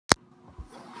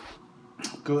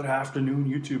Good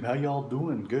afternoon, YouTube. How y'all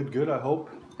doing? Good, I hope.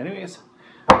 Anyways,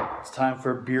 it's time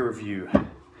for a beer review.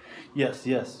 Yes,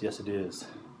 it is.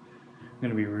 I'm going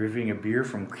to be reviewing a beer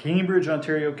from Cambridge,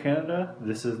 Ontario, Canada.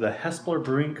 This is the Heaspler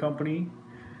Brewing Company.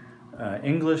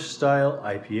 English style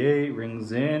IPA,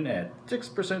 rings in at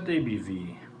 6%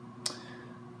 ABV.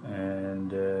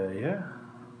 And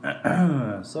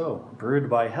yeah. So, brewed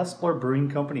by Heaspler Brewing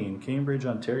Company in Cambridge,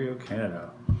 Ontario,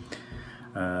 Canada.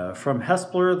 From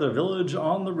Heaspler, the village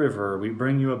on the river, we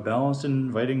bring you a balanced and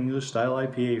inviting English-style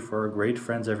IPA for our great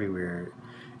friends everywhere.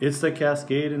 It's the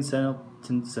Cascade and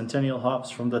Centennial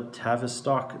hops from the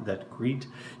Tavistock that greet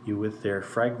you with their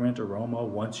fragrant aroma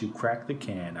once you crack the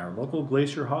can. Our local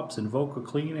glacier hops invoke a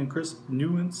clean and crisp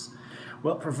nuance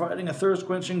while providing a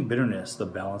thirst-quenching bitterness. The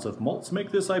balance of malts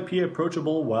make this IPA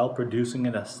approachable while producing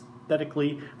an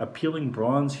aesthetically appealing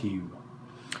bronze hue.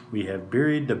 We have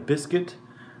buried the biscuit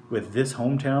with this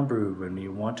hometown brew, and we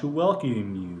want to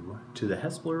welcome you to the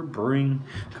Heaspler Brewing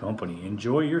Company.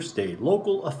 Enjoy your stay,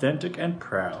 local, authentic, and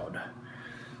proud.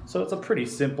 So it's a pretty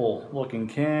simple looking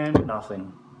can,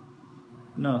 nothing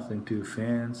too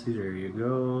fancy. There you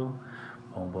go.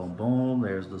 Boom, boom, boom.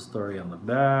 There's the story on the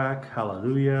back.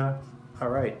 Hallelujah. All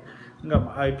right, I got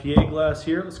my IPA glass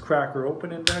here. Let's crack her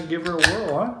open and give her a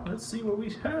whirl, huh? Let's see what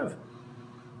we have.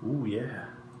 Ooh, yeah.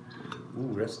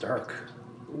 Ooh, that's dark.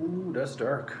 Ooh, that's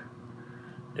dark.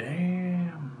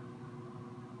 Damn.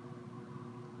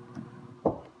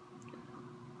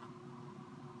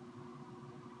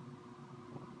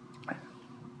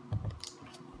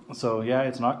 So yeah,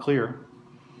 it's not clear.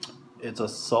 It's a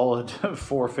solid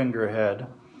 4-finger head.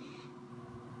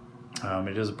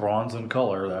 It is bronze in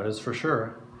color, that is for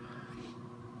sure.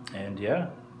 And yeah,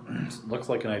 looks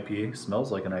like an IPA,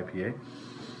 smells like an IPA.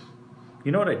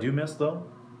 You know what I do miss though?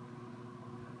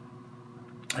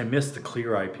 I miss the clear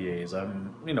IPAs.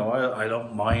 I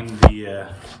don't mind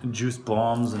the juice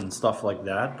bombs and stuff like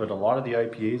that, but a lot of the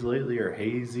IPAs lately are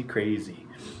hazy crazy,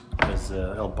 as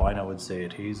Albino would say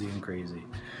it, hazy and crazy.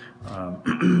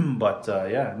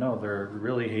 Yeah, no, they're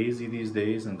really hazy these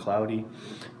days and cloudy.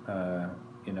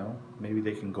 Maybe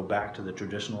they can go back to the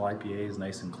traditional IPAs,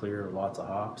 nice and clear, lots of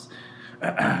hops,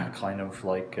 kind of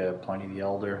like Pliny the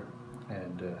Elder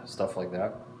and stuff like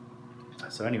that.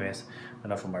 So anyways,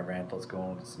 enough of my rant, let's go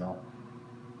on with the smell.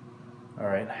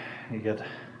 Alright, you get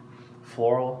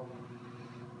floral,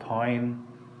 pine,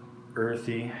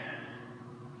 earthy,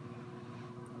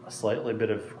 a slightly bit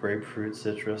of grapefruit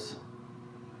citrus,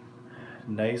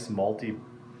 nice malty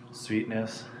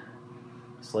sweetness,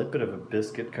 slight bit of a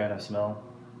biscuit kind of smell.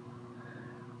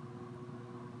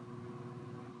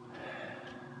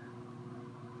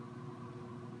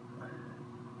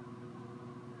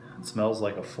 It smells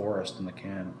like a forest in the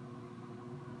can.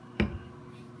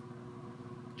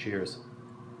 Cheers.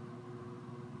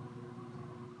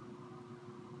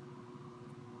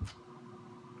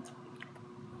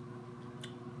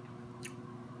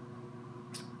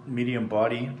 Medium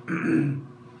body,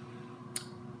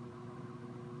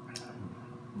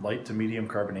 light to medium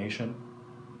carbonation.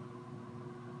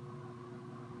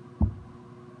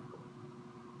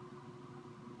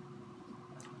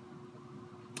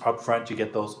 Up front you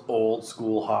get those old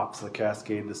school hops, the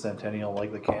Cascade, the Centennial,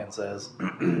 like the can says.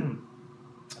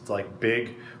 It's like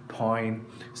big pine,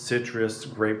 citrus,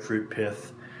 grapefruit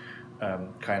pith,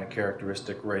 kind of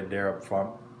characteristic right there up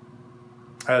front.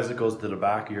 As it goes to the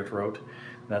back of your throat,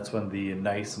 that's when the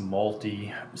nice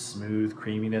malty, smooth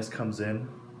creaminess comes in.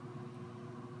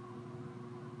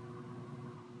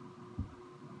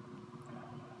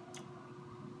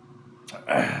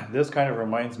 This kind of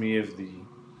reminds me of the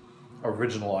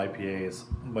original IPAs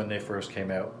when they first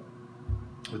came out,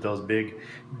 with those big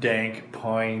dank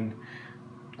pine,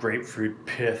 grapefruit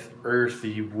pith,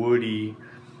 earthy, woody,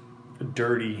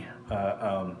 dirty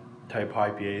type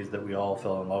IPAs that we all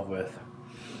fell in love with.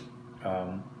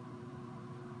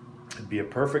 It'd be a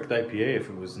perfect IPA if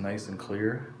it was nice and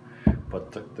clear,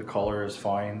 but the color is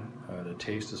fine, the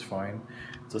taste is fine.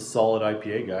 It's a solid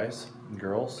IPA, guys and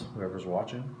girls, whoever's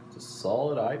watching. It's a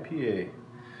solid IPA.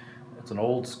 It's an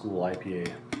old school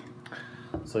IPA.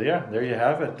 So yeah, there you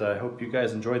have it. I hope you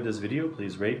guys enjoyed this video.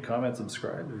 Please rate, comment,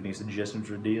 subscribe. If any suggestions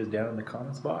or ideas, down in the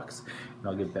comments box, and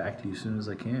I'll get back to you as soon as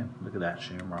I can. Look at that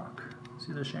shamrock.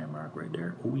 See the shamrock right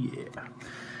there? Oh yeah.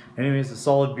 Anyways, a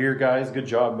solid beer, guys. Good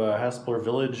job, Heaspler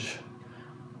Village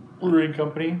Brewing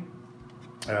Company.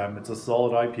 It's a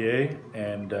solid IPA,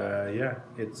 and yeah,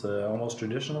 it's almost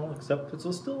traditional, except it's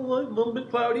still a little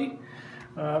bit cloudy.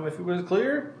 If it was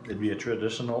clear, it'd be a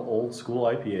traditional old school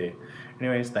IPA.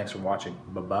 Anyways, thanks for watching.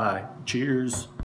 Bye-bye. Cheers.